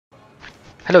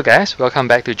Hello guys, welcome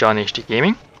back to John HD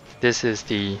Gaming. This is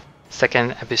the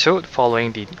second episode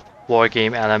following the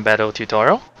Wargame Airland Battle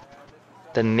tutorial.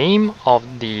 The name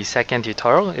of the second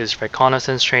tutorial is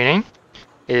Reconnaissance Training.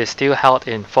 It is still held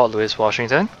in Fort Lewis,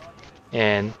 Washington.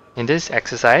 And in this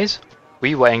exercise,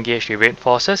 we will engage the raid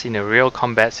forces in a real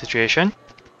combat situation.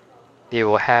 They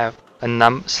will have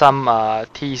some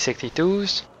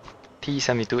T-62s,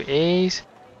 T-72As,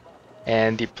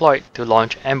 and deployed to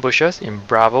launch ambushes in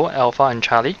Bravo, Alpha, and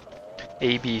Charlie,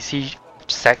 A, B, C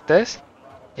sectors.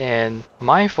 And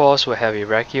my force will have a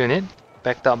recon unit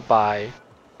backed up by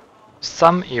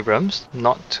some Abrams,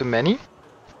 not too many.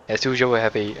 As usual, we'll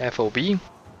have a FOB.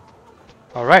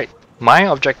 Alright, my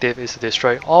objective is to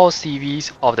destroy all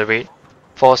CVs of the raid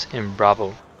force in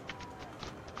Bravo.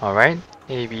 Alright,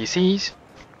 ABCs.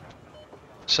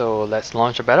 So let's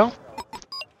launch a battle.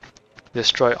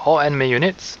 Destroy all enemy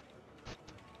units.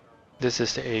 This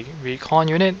is a recon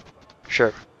unit.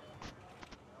 Sure.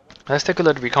 Let's take a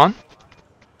look at recon.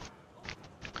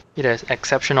 It has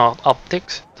exceptional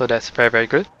optics, so that's very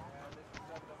good.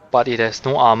 But it has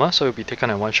no armor, so it will be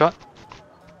taken in one shot.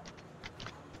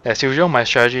 As usual, my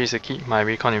strategy is to keep my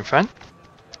recon in front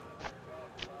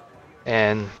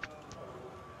and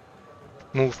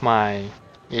move my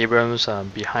Abrams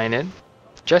behind it,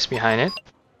 just behind it.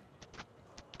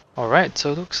 Alright,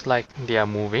 so it looks like they are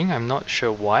moving. I'm not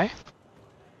sure why.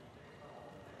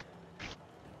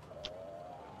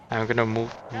 I'm gonna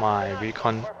move my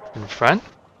recon in front.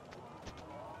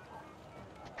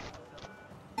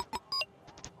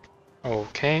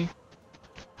 Okay.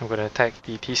 I'm gonna attack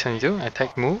the T-72.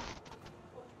 Attack move.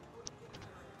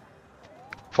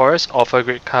 Forests offer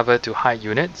great cover to high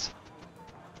units.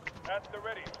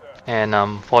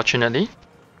 And fortunately,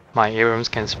 my Abrams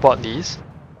can spot these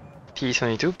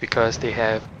T-72 because they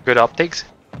have good optics.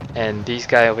 And this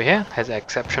guy over here has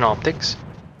exceptional optics.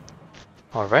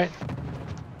 Alright.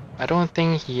 I don't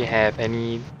think he have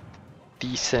any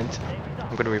decent...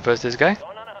 I'm gonna reverse this guy.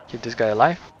 Keep this guy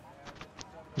alive.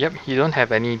 Yep, he don't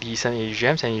have any decent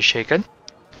AGMs and he's shaken.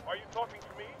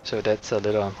 So that's a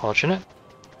little unfortunate.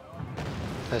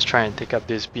 Let's try and take up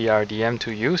this BRDM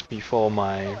to use before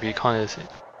my recon is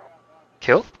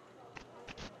killed.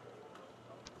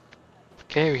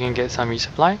 Okay, we can get some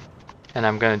resupply. And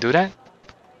I'm gonna do that.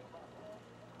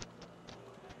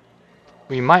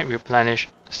 We might replenish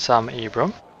some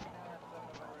Abram.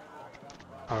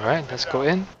 Alright, let's go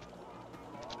in.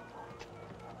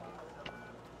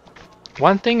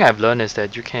 One thing I've learned is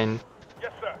that you can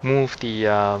move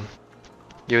the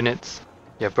units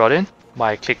you have brought in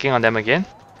by clicking on them again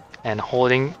and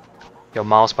holding your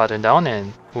mouse button down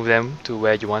and move them to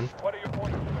where you want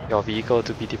your vehicle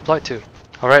to be deployed to.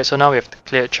 Alright, so now we have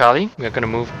cleared Charlie. We're going to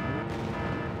move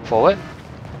forward.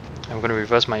 I'm going to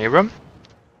reverse my Abram.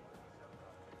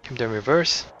 Keep them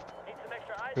reverse.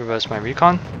 Reverse my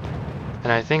recon.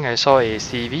 And I think I saw a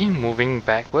CV moving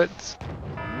backwards.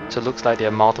 So it looks like there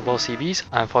are multiple CVs.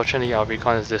 Unfortunately, our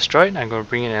recon is destroyed. I'm going to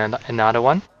bring in another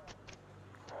one.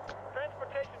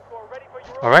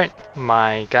 Alright,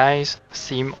 my guys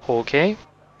seem okay.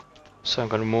 So I'm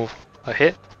going to move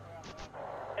ahead.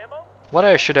 What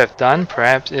I should have done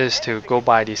perhaps is to go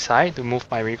by the side, to move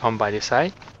my recon by the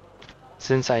side.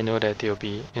 Since I know that they'll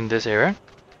be in this area.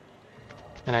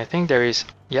 And I think there is,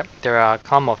 yep, there are a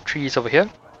clump of trees over here.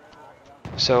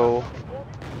 So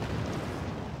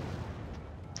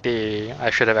I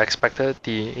should have expected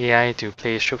the AI to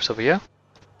place troops over here.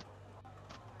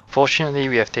 Fortunately,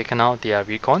 we have taken out their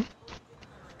recon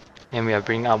and we are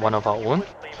bringing up one of our own.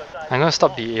 I'm going to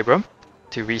stop the Abram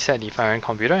to reset the firing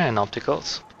computer and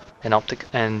opticals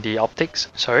and the optics.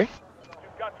 Sorry.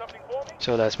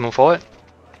 So let's move forward.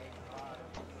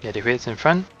 Yeah, the wheels in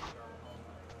front.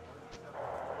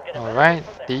 Alright,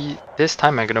 this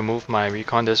time I'm going to move my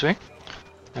recon this way.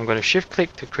 I'm going to shift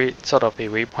click to create sort of a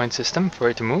waypoint system for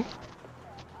it to move.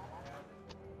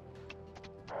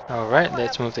 Alright,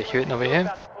 let's move the Hewitt over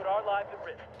here.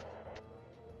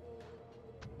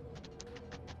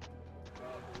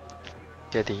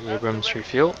 Get the Abrams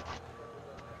refueled.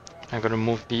 I'm going to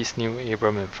move these new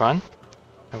Abram in front.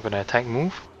 I'm going to attack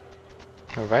move.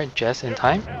 Alright, just in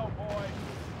time.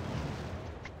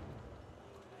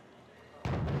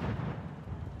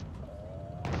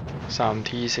 Some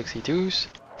T-62s.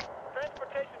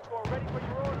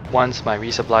 Once my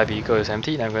resupply vehicle is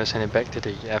emptied, I'm going to send it back to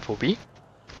the FOB.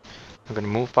 I'm going to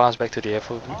move fast back to the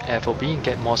FOB and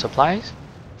get more supplies.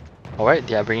 Alright,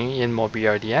 they are bringing in more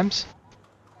BRDMs.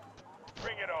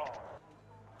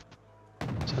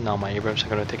 So now my Abrams are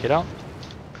going to take it out.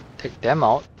 Take them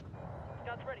out.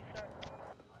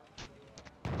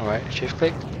 Alright, shift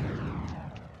click.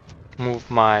 Move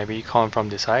my recon from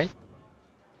the side.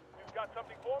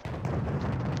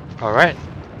 Alright,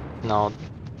 now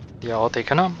they are all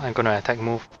taken up. I'm gonna attack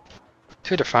move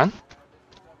to the front.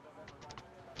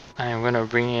 I'm gonna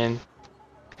bring in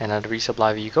another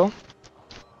resupply vehicle.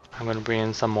 I'm gonna bring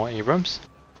in some more Abrams.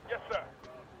 Yes,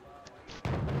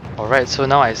 sir. Alright, so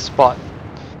now I spot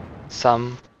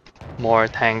some more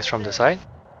tanks from the side.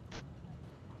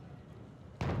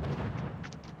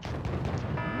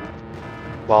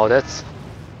 Wow, that's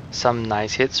some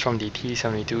nice hits from the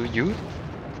T-72U.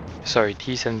 Sorry,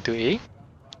 T-72A.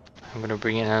 I'm gonna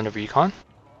bring in another recon.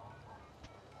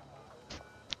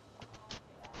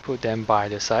 Put them by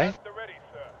the side. Ready,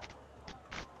 sir.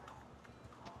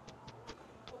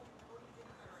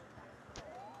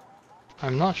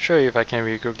 I'm not sure if I can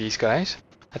regroup these guys.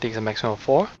 I think it's a maximum of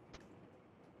 4.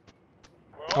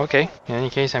 Okay, in any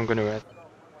case, I'm gonna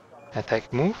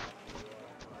attack move.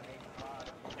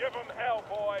 Give them hell,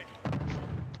 boys.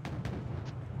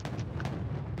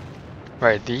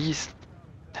 Right, these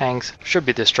tanks should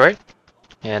be destroyed.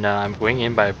 And I'm going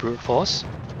in by brute force.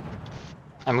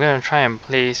 I'm gonna try and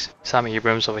place some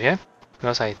Abrams over here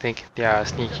because I think they are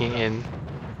sneaking in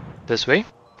this way.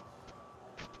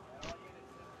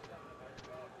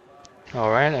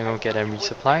 Alright, I'm gonna get them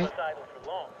resupplied.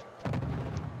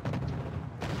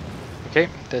 Okay,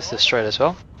 that's destroyed as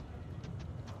well.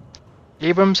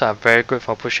 Abrams are very good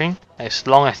for pushing as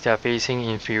long as they are facing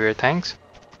inferior tanks.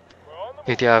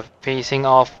 If they are facing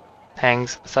off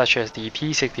tanks such as the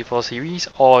T-64 series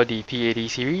or the P-80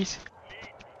 series,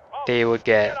 they would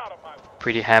get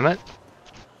pretty hammered.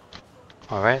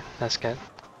 Alright, let's get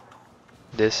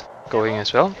this going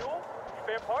as well.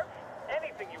 Spare parts,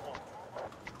 anything you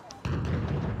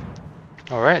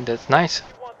want. Alright, that's nice.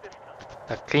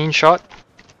 A clean shot.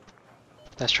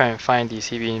 Let's try and find the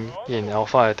CV in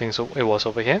Alpha. I think so it was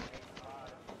over here.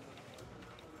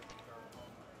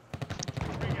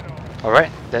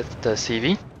 Alright, that's the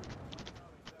CV.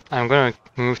 I'm gonna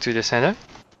move to the center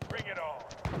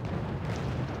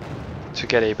to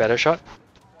get a better shot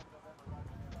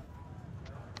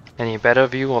and a better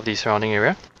view of the surrounding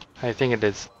area. I think it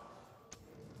is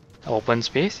open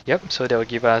space. Yep, so that will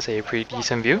give us a pretty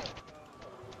decent view.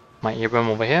 My Abram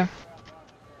over here.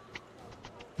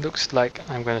 Looks like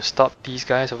I'm gonna stop these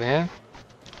guys over here.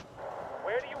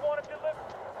 Where do you want it delivered?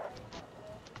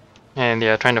 And they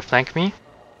are trying to flank me.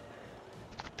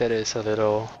 That is a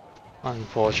little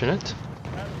unfortunate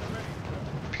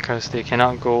because they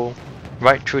cannot go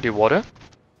right through the water.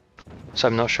 So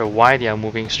I'm not sure why they are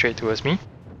moving straight towards me.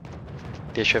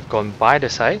 They should have gone by the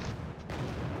side.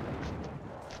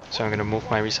 So I'm gonna move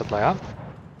my resupply up.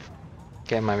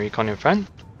 Get my recon in front.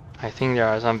 I think there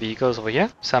are some vehicles over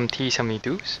here, some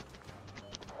T-72s.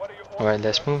 Alright,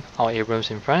 let's move our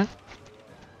Abrams in front,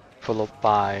 followed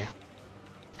by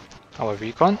our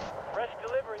recon.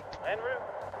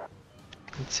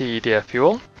 Let's see their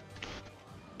fuel.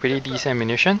 Pretty decent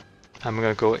ammunition. I'm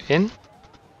gonna go in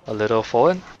a little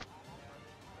forward.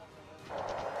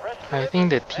 I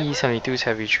think the T-72s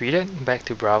have retreated back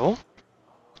to Bravo.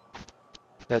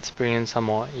 Let's bring in some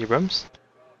more Abrams.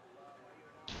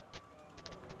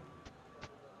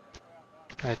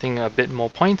 I think a bit more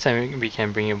points and we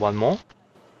can bring in one more.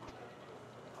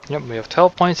 Yep, we have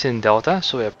 12 points in Delta,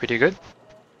 so we are pretty good.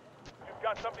 You've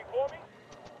got something for me?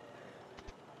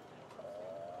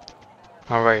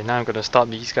 Alright, now I'm gonna stop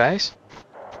these guys.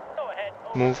 Go ahead.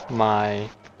 Move my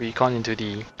recon into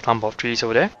the clump of trees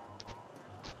over there.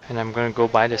 And I'm gonna go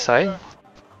by the side.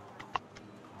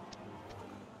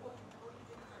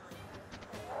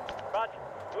 Roger.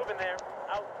 Moving there.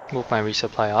 Out. Move my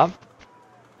resupply up.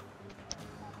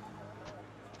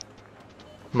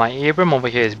 My Abram over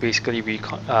here is basically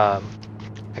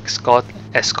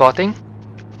escorting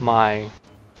my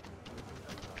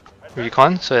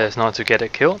recon so as not to get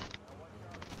it killed.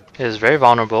 It is very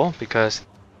vulnerable because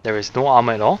there is no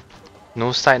armor at all.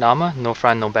 No side armor, no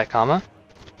front, no back armor.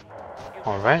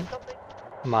 Alright.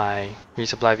 My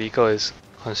resupply vehicle is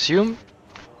consumed.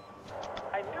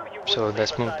 So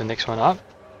let's move the next one up.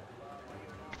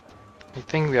 I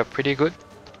think we are pretty good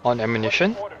on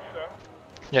ammunition.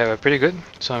 Yeah, we're pretty good.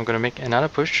 So I'm gonna make another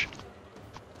push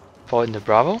forward in the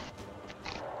Bravo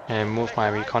and move my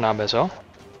recon up as well.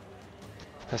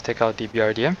 Let's take out the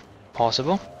BRDM,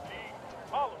 possible.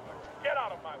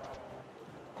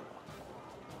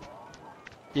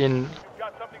 In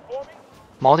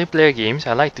multiplayer games,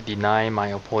 I like to deny my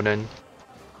opponent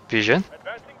vision,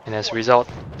 and as a result,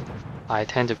 I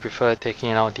tend to prefer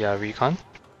taking out their recon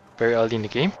very early in the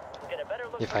game,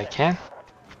 if I can.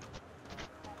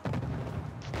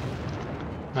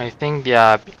 I think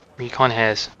their recon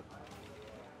has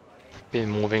been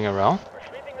moving around,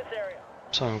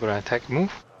 so I'm gonna attack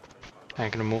move. I'm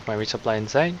gonna move my resupply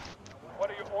inside.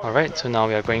 Alright, so now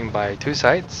we are going by two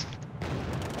sides.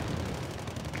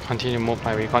 Continue to move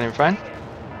my recon in front.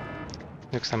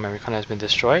 Looks like my recon has been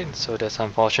destroyed, so that's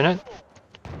unfortunate.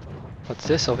 What's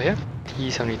this over here?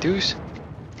 T-72s.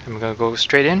 I'm gonna go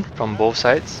straight in from both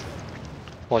sides.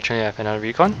 Fortunately, I have another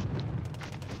recon.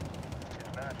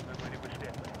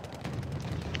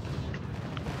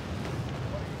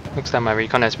 Looks like my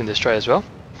recon has been destroyed as well.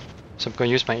 So I'm going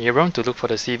to use my airborne to look for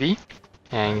the CV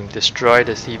and destroy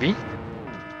the CV.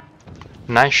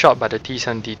 Nice shot by the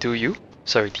T-72U.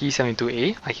 Sorry,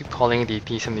 T-72A. I keep calling it the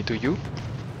T-72U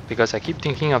because I keep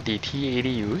thinking of the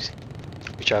T-80Us,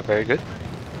 which are very good.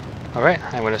 Alright,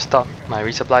 I'm going to stop my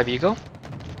resupply vehicle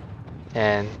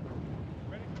and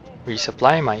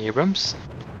resupply my Abrams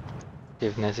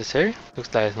if necessary.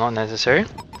 Looks like it's not necessary.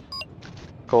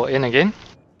 Go in again.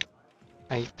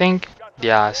 I think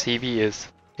their CV is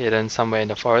hidden somewhere in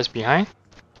the forest behind.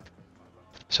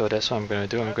 So that's what I'm going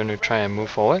to do. I'm going to try and move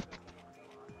forward.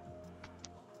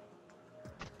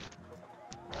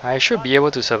 I should be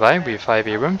able to survive with 5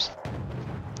 Abrams.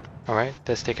 Alright,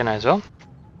 that's taken as well.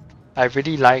 I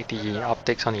really like the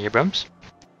optics on the Abrams.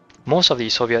 Most of the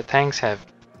Soviet tanks have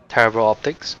terrible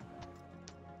optics,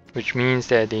 which means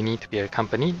that they need to be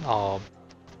accompanied or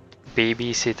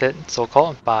babysitted,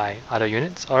 so-called, by other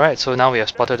units. Alright, so now we have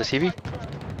spotted the CV.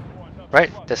 Right,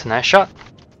 that's a nice shot.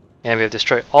 And we have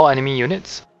destroyed all enemy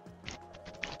units.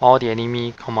 All the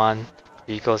enemy command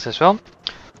vehicles as well.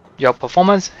 Your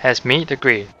performance has made the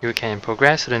grade. You can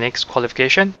progress to the next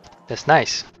qualification. That's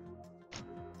nice.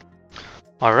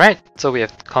 Alright, so we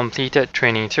have completed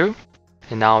training 2.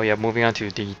 And now we are moving on to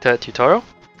the third tutorial.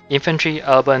 Infantry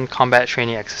Urban Combat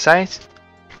Training Exercise.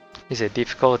 Is a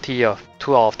difficulty of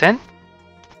 2 out of 10.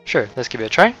 Sure, let's give it a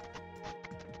try.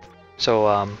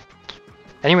 So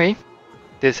anyway,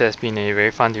 this has been a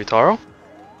very fun tutorial,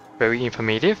 very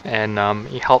informative, and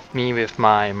it helped me with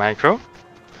my micro.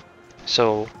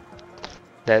 So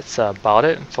that's about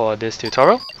it for this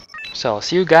tutorial. So I'll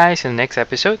see you guys in the next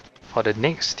episode for the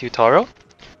next tutorial,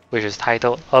 which is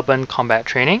titled Urban Combat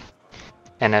Training.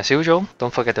 And as usual,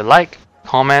 don't forget to like,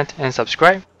 comment, and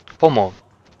subscribe for more.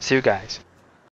 See you guys.